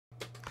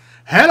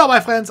Hello my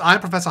friends, I'm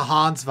Professor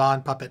Hans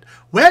Van Puppet.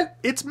 Well,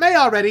 it's May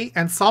already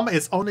and summer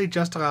is only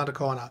just around the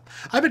corner.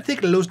 I've been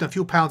thinking of losing a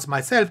few pounds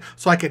myself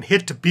so I can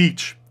hit the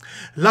beach.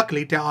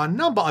 Luckily, there are a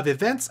number of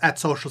events at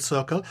Social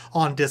Circle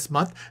on this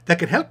month that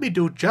can help me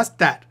do just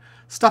that.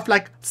 Stuff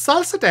like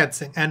salsa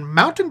dancing and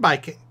mountain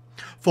biking.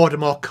 For the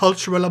more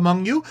cultural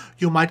among you,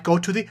 you might go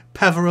to the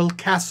Peveril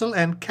Castle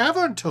and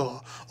Cavern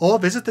Tour or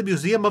visit the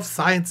Museum of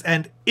Science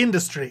and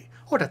Industry.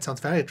 Oh, that sounds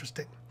very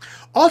interesting.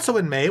 Also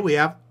in May, we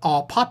have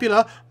our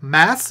popular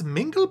Mass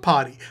Mingle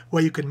Party,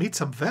 where you can meet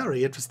some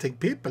very interesting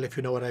people, if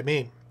you know what I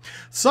mean.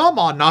 Some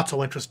are not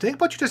so interesting,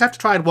 but you just have to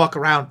try and walk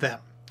around them.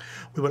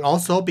 We will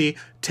also be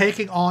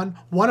taking on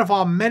one of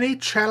our many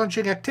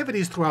challenging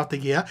activities throughout the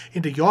year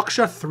in the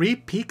Yorkshire Three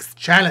Peaks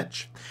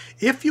Challenge.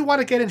 If you want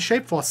to get in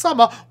shape for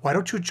summer, why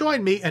don't you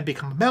join me and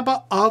become a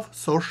member of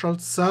Social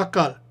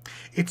Circle?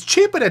 It's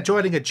cheaper than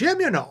joining a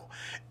gym, you know,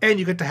 and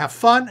you get to have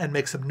fun and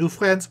make some new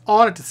friends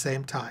all at the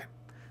same time.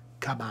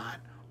 Come on,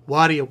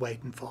 what are you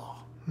waiting for?